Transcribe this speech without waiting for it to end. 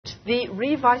The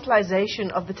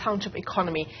revitalisation of the township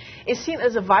economy is seen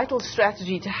as a vital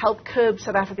strategy to help curb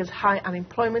South Africa's high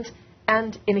unemployment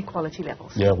and inequality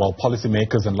levels. Yeah, while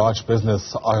policymakers and large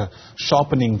business are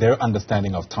sharpening their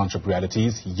understanding of township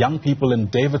realities, young people in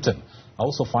Daveyton are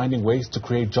also finding ways to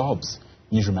create jobs.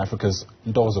 Newzroom Africa's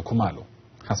Ntokozo Khumalo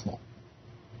has more.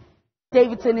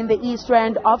 Daveyton in the East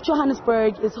Rand of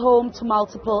Johannesburg is home to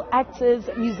multiple actors,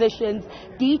 musicians,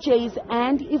 DJs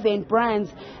and event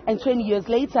brands. And 20 years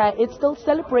later, it's still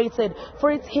celebrated for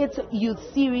its hit youth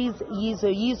series, Yizo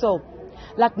Yizo.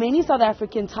 Like many South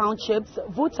African townships,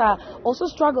 Vuta also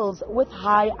struggles with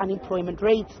high unemployment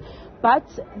rates. But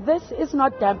this is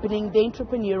not dampening the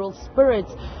entrepreneurial spirit,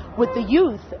 with the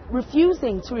youth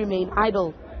refusing to remain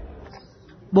idle.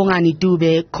 Bongani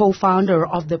Dube, co-founder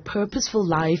of the Purposeful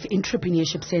Life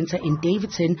Entrepreneurship Center in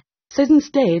Daveyton, says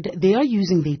instead they are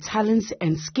using their talents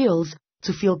and skills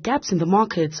to fill gaps in the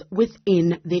markets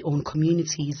within their own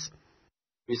communities.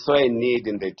 We saw a need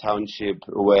in the township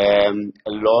where a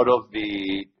lot of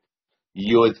the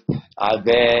youth are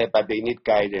there, but they need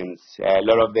guidance. A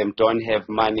lot of them don't have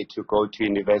money to go to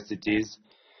universities.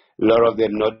 A lot of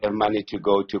them don't have money to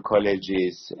go to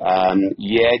colleges,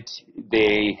 yet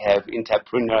they have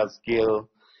entrepreneurial skill,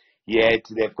 yet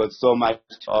they've got so much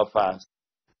to offer.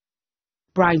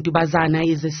 Brian Dubazana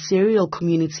is a serial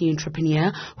community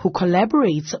entrepreneur who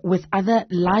collaborates with other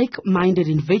like-minded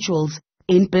individuals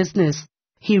in business.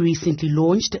 He recently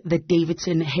launched the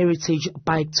Daveyton Heritage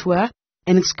Bike Tour,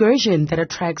 an excursion that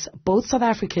attracts both South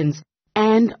Africans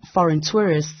and foreign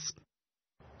tourists.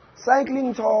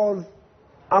 Cycling tours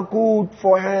are good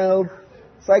for health,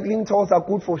 cycling tours are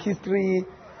good for history,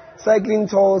 cycling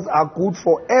tours are good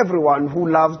for everyone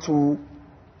who loves to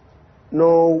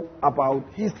know about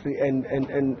history and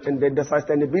the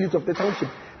sustainability of the township.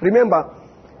 Remember,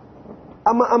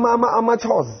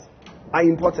 tours are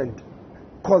important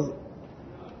because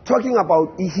talking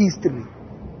about the history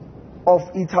of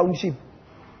a township,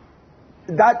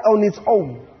 that on its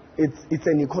own, it's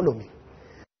an economy.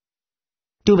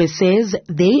 Dube says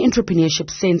their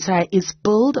entrepreneurship center is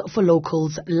built for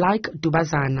locals like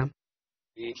Dubazana.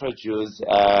 We introduce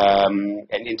an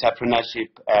entrepreneurship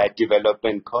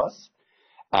development course.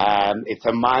 It's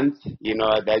a month,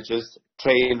 they just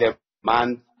train the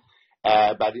month,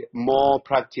 but more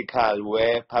practical,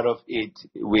 where part of it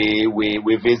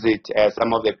we visit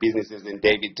some of the businesses in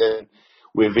Daveyton.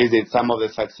 We visit some of the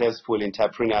successful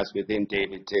entrepreneurs within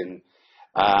Daveyton.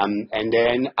 And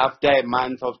then after a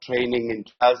month of training in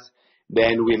class,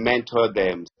 then we mentor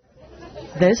them.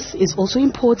 This is also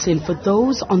important for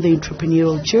those on the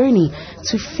entrepreneurial journey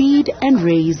to feed and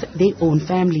raise their own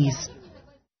families.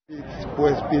 It has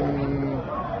been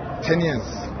 10 years.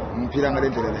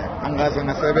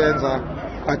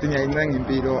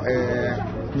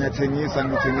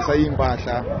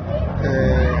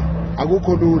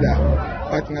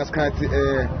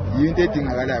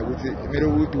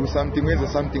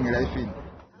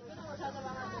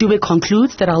 Dube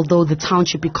concludes that although the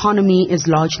township economy is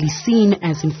largely seen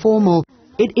as informal,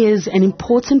 it is an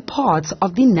important part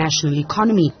of the national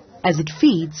economy as it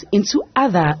feeds into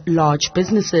other large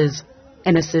businesses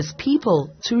and assists people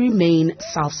to remain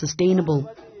self-sustainable.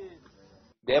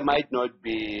 There might not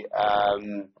be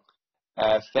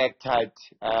factored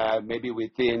maybe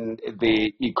within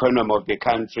the economy of the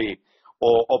country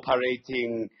or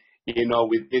operating,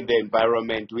 within the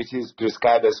environment which is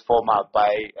prescribed as formal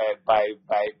by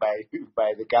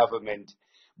the government.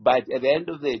 But at the end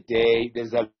of the day,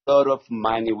 there's a lot of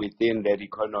money within that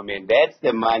economy, and that's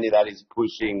the money that is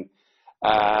pushing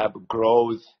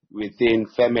growth within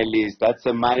families. That's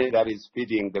the money that is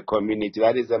feeding the community.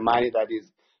 That is the money that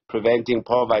is preventing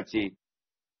poverty.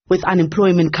 With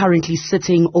unemployment currently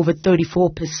sitting over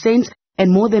 34%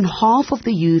 and more than half of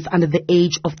the youth under the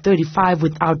age of 35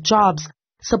 without jobs,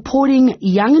 supporting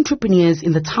young entrepreneurs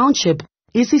in the township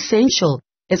is essential,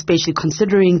 especially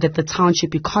considering that the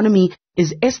township economy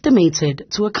is estimated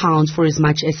to account for as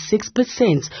much as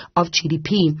 6% of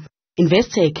GDP.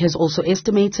 Investec has also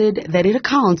estimated that it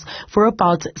accounts for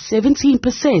about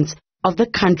 17% of the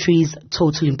country's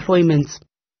total employment.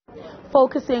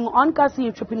 Focusing on Kasi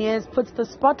entrepreneurs puts the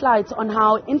spotlight on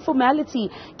how informality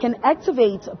can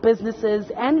activate businesses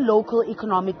and local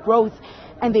economic growth.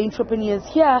 And the entrepreneurs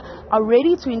here are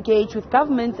ready to engage with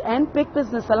government and big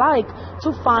business alike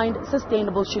to find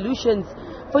sustainable solutions.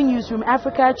 For Newzroom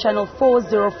Africa, Channel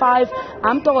 405,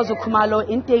 I'm Ntokozo Khumalo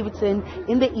in Daveyton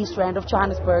in the East Rand of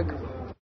Johannesburg.